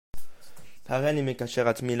הריני מקשר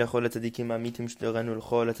עצמי לכל הצדיקים האמיתים שתורנו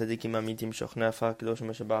לכל הצדיקים האמיתים שוכני עפר הקדוש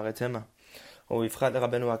ומה שבארץ המה. ובפחד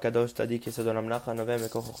לרבנו הקדוש צדיק יסוד עולם נחמן נובע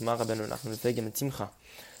מכוח חוכמה רבנו אנחנו לפגם את שמחה.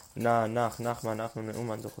 נח מה אנחנו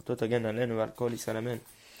נאומן זכותו תגן עלינו ועל כל ישראל אמן.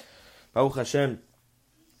 ברוך השם.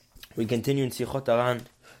 We continue in Sichot Haran,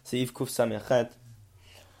 Seif Kuf Samechet.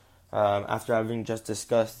 After having just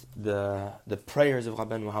discussed the prayers of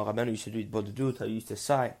Rabeinu, how Rabeinu used to do it bodedut, how he used to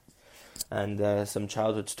sigh, and some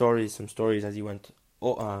childhood stories, some stories as he went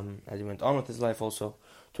on with his life, also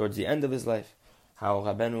towards the end of his life, how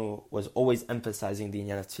Rabeinu was always emphasizing the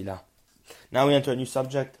inyan of tefillah. Now we enter a new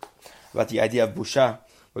subject about the idea of busha.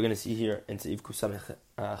 We're going to see here in Seif Kuf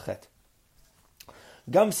Samechet.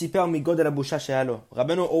 Gam siper migodel habusha she'alo.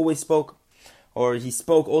 Rabeinu always spoke, or he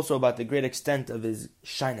spoke also about the great extent of his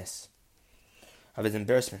shyness, of his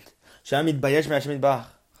embarrassment.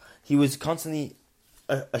 He was constantly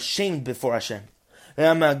ashamed before Hashem.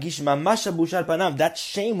 That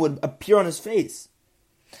shame would appear on his face.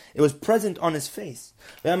 It was present on his face.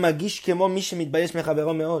 Rabeinu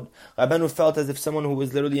felt as if someone who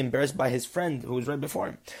was literally embarrassed by his friend who was right before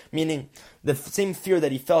him. Meaning, the same fear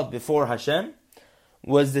that he felt before Hashem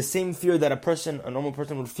was the same fear that a normal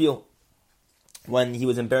person would feel when he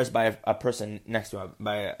was embarrassed by a person next to him,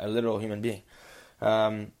 by a literal human being.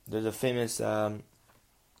 There's a famous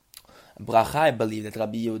bracha, I believe, that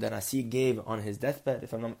Rabbi Yehuda Nasi gave on his deathbed,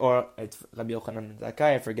 if I'm not, or it's Rabbi Yochanan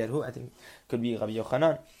Zakai, I forget who, I think it could be Rabbi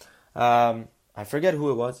Yochanan. I forget who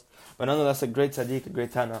it was, but nonetheless a great tzadik, a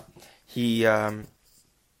great Tana.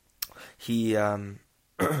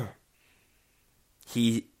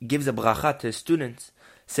 He gives a bracha to his students,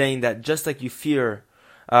 saying that just like you fear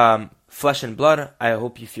flesh and blood, I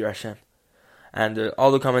hope you fear Hashem. And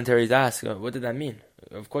all the commentaries ask, what did that mean?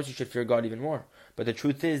 Of course you should fear God even more. But the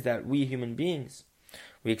truth is that we human beings,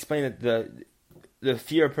 we explain that the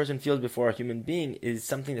fear a person feels before a human being is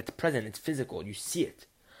something that's present, it's physical, you see it.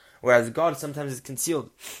 Whereas God sometimes is concealed,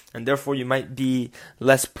 and therefore you might be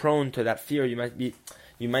less prone to that fear. You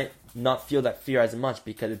might not feel that fear as much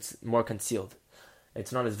because it's more concealed.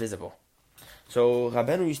 It's not as visible. So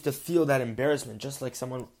Rabeinu used to feel that embarrassment, just like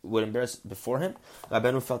someone would embarrass before him.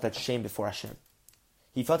 Rabeinu felt that shame before Hashem.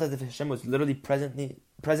 He felt as if Hashem was literally present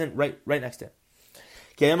right next to him.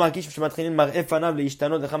 And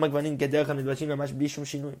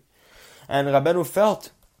Rabeinu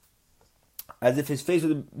felt as if his face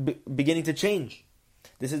was beginning to change.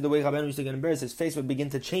 This is the way Rabeinu used to get embarrassed. His face would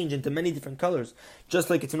begin to change into many different colors.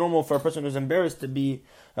 Just like it's normal for a person who's embarrassed to be,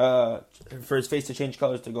 for his face to change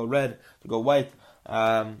colors, to go red, to go white,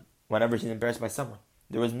 whenever he's embarrassed by someone.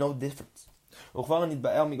 There was no difference. And we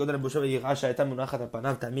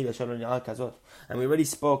already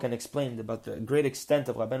spoke and explained about the great extent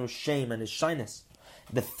of Rabeinu's shame and his shyness.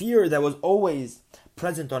 The fear that was always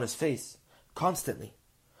present on his face, constantly.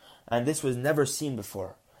 And this was never seen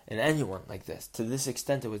before in anyone like this. To this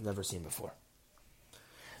extent, it was never seen before.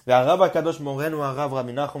 The holy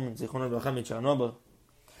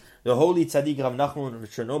tzadik Reb Nachum of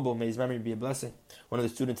Chernobyl, may his memory be a blessing, one of the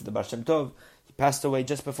students of the Baal Shem Tov, he passed away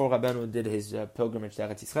just before Rabeinu did his pilgrimage to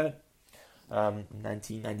Eretz Yisrael,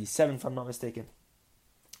 1997, if I'm not mistaken.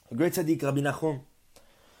 The great tzadik Rabbi Nachum,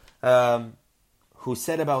 who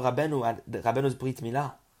said about Rabeinu at Rabeinu's Brit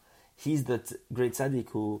Milah, he's the great tzaddik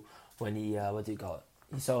who, when he, he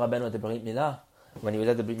saw Rabeinu at the Brit Milah, when he was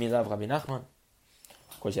at the Brit Milah of Rabbi Nachman.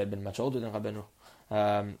 Of course, he had been much older than Rabeinu.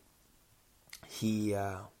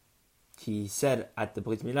 He said at the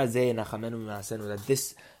Brit Milah, that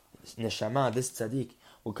this neshama, this tzaddik,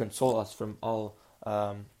 will console us from all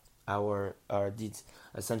our deeds.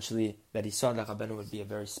 Essentially, that he saw that Rabeinu would be a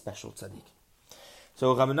very special tzaddik.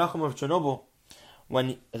 So Rebbe Nachum of Chernobyl, when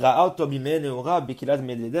he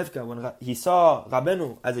saw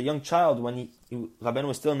Rabeinu as a young child, when Rabeinu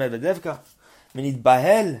was still in Medvedevka,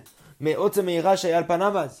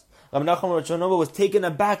 Reb Nachum of Chernobyl was taken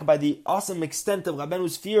aback by the awesome extent of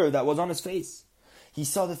Rabeinu's fear that was on his face. He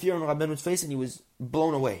saw the fear on Rabeinu's face and he was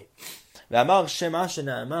blown away. And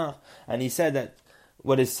he said that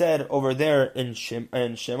what is said over there in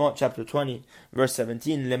Shemot chapter 20, verse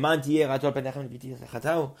 17, so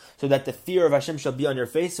that the fear of Hashem shall be on your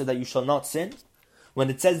face, so that you shall not sin. When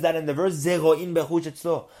it says that in the verse, Reb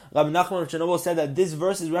Nachum of Chernobyl said that this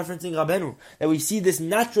verse is referencing Rabeinu, that we see this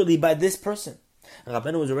naturally by this person. And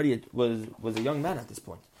Rabeinu was already was a young man at this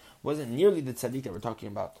point. Wasn't nearly the tzaddik that we're talking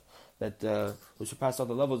about, that who surpassed all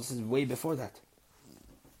the levels. This is way before that.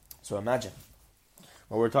 So imagine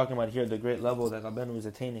what we're talking about here, the great level that Rabeinu was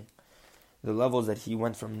attaining, the levels that he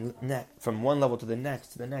went from one level to the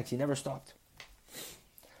next. He never stopped.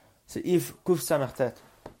 So if Kuf Samachtet,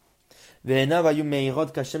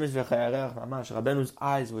 Rabbeinu's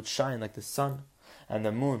eyes would shine like the sun and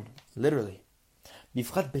the moon, literally.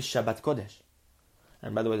 Bifchat b'Shabbat Kodesh.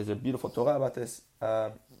 And by the way, there's a beautiful Torah about this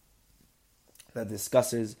that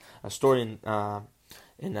discusses a story in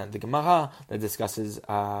the Gemara that discusses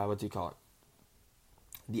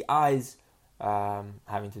the eyes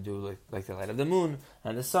having to do like the light of the moon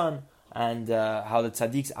and the sun, and how the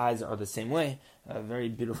tzaddik's eyes are the same way. A very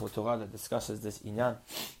beautiful Torah that discusses this inyan.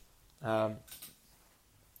 But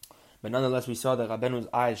nonetheless, we saw that Rabbeinu's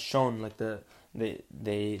eyes shone like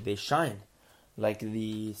they shine like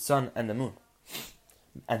the sun and the moon,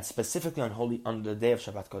 and specifically on the day of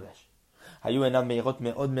Shabbat Kodesh.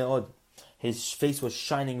 His face was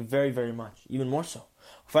shining very, very much, even more so.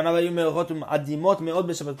 His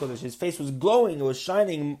face was glowing, it was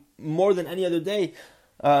shining more than any other day,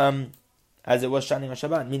 as it was shining on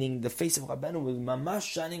Shabbat, meaning the face of Rabeinu was mamash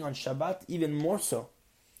shining on Shabbat even more so.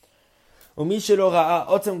 And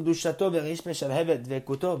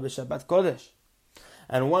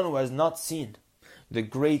one who has not seen the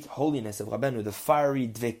great holiness of Rabeinu, the fiery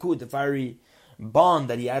dvekut, the fiery bond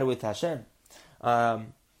that he had with Hashem,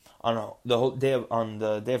 on the day of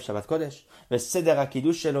Shabbat Kodesh,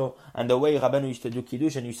 and the way Rabeinu used to do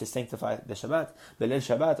kiddush and used to sanctify the Shabbat, Belel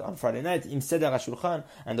Shabbat on Friday night, im seder hashulchan,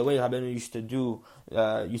 and the way Rabeinu used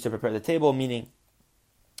to prepare the table, meaning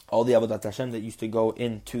all the avodat Hashem that used to go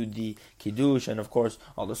into the kiddush, and of course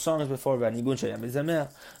all the songs before,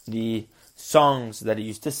 the songs that he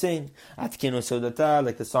used to sing, Atkinu Seudata,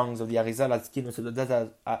 like the songs of the Arizal, Atkinu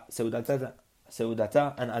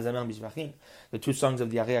Seudata and Azamer Bishvachim, the two songs of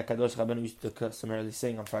the Ari HaKadosh Rabbenu used to customarily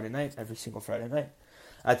sing on Friday night, every single Friday night.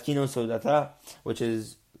 Atkinu Seudata,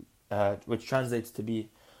 which translates to be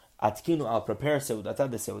Atkinu, I'll prepare Seudata,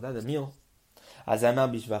 the Seudah, the meal. Azamer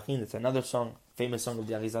Bishvachim, that's another song, famous song of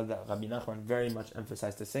the Arizal that Rebbe Nachum very much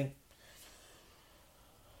emphasized to sing.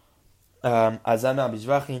 Azamer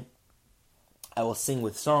Bishvachim, I will sing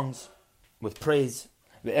with songs, with praise.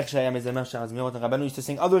 And Rabbanu used to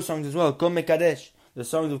sing other songs as well. Kol Mekadesh, the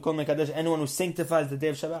songs of Kol Mekadesh, anyone who sanctifies the day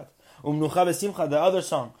of Shabbat. Umnucha v'simcha, the other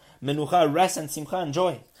song. Menucha, rest and simcha and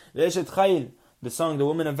joy. Ve'eshet chayil, the song, the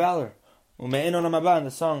woman of valor. Ume'en olam haba,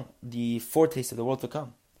 the song, the foretaste of the world to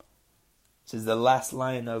come. This is the last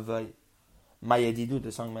line of Ma'yedidut,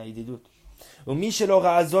 the song Ma'yedidut. Umi shelo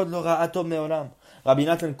ra'azod lo ra'ato me'olam. Rebbe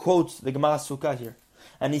Nathan quotes the Gemara Sukkah here.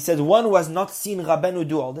 And he says, one who has not seen Rabeinu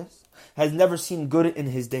do all this has never seen good in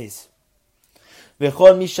his days. And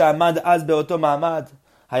anyone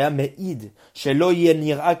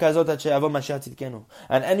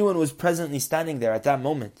who was presently standing there at that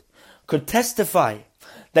moment could testify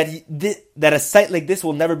that a sight like this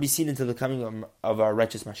will never be seen until the coming of our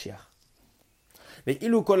righteous Mashiach.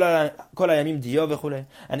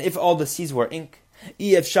 And if all the seas were ink,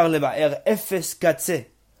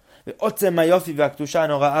 look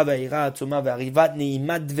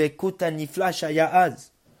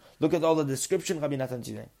at all the description Rebbe Nathan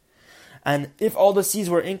today. And if all the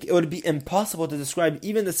seas were ink, it would be impossible to describe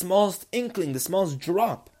even the smallest inkling, the smallest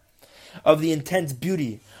drop of the intense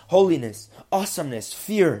beauty, holiness, awesomeness,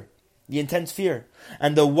 fear, the intense fear,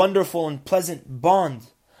 and the wonderful and pleasant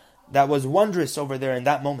bond that was wondrous over there in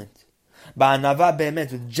that moment.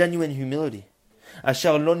 With genuine humility. That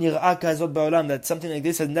something like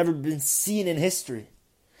this has never been seen in history.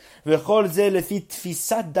 Look at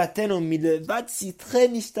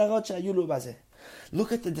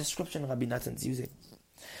the description Rebbe Nathan's using.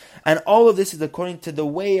 And all of this is according to the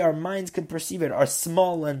way our minds can perceive it. Our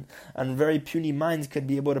small and very puny minds could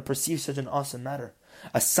be able to perceive such an awesome matter.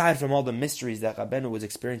 Aside from all the mysteries that Rabeinu was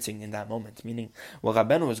experiencing in that moment. Meaning, what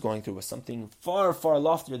Rabeinu was going through was something far, far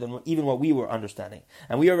loftier than even what we were understanding.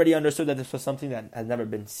 And we already understood that this was something that had never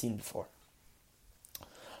been seen before.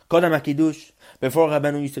 Kodam HaKiddush, before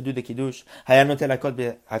Rabeinu used to do the Kiddush,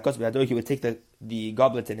 he would take the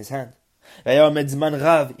goblet in his hand. And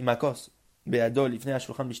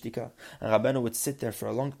Rabeinu would sit there for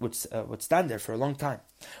a long, would stand there for a long time,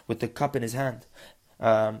 with the cup in his hand,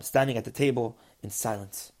 standing at the table in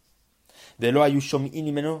silence. And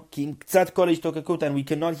we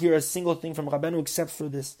cannot hear a single thing from Rabeinu except for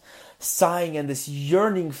this sighing and this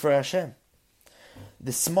yearning for Hashem.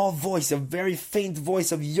 The small voice, a very faint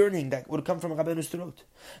voice of yearning that would come from Rabeinu's throat.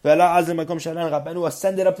 Rabeinu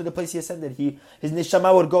ascended up to the place he ascended. His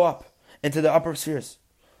neshama would go up into the upper spheres.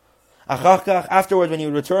 Afterwards, when he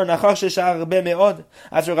would return, after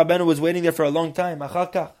Rabeinu was waiting there for a long time,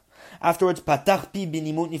 afterwards,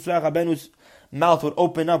 Rabeinu's mouth would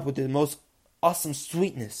open up with the most awesome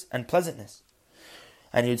sweetness and pleasantness.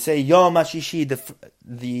 And he would say, Yom HaShishi,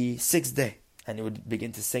 the 6th day. and he would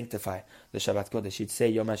begin to sanctify the Shabbat Kodesh. He'd say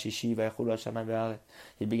Yom HaShishi v'yechulu Hashamayim v'Haaretz.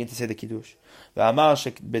 He'd begin to say the Kiddush.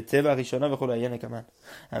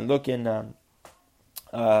 And look in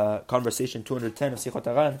conversation 210 of Sichot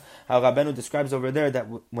Haran, how Rabeinu describes over there that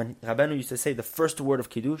when Rabeinu used to say the first word of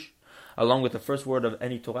Kiddush, along with the first word of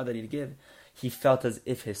any Torah that he'd give, he felt as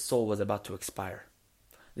if his soul was about to expire.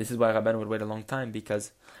 This is why Rabeinu would wait a long time,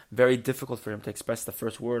 because very difficult for him to express the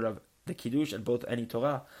first word of the Kiddush and both any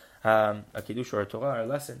Torah, a Kiddush or a Torah or a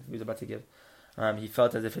lesson he was about to give. He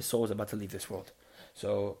felt as if his soul was about to leave this world.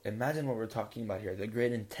 So imagine what we're talking about here, the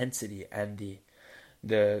great intensity and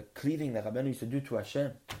the cleaving that Rabeinu used to do to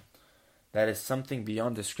Hashem. That is something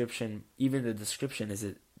beyond description. Even the description is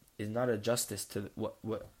not a justice to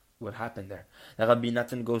what happened there. That Rebbe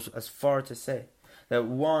Nathan goes as far to say that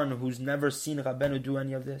one who's never seen Rabeinu do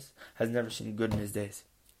any of this has never seen good in his days.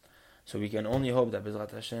 So we can only hope that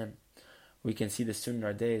B'ezrat Hashem we can see this soon in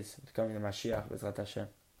our days, the coming of Mashiach, B'ezrat Hashem,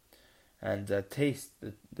 and taste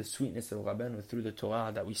the sweetness of Rabeinu through the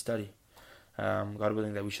Torah that we study. God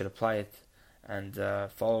willing that we should apply it and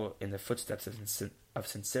follow in the footsteps of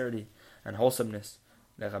sincerity and wholesomeness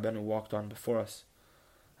that Rabeinu walked on before us,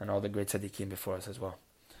 and all the great tzaddikim before us as well.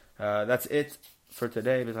 That's it for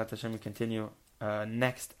today. B'ezrat Hashem, we continue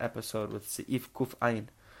next episode with Seif Kuf Ayin,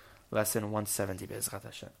 lesson 170. B'ezrat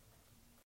Hashem.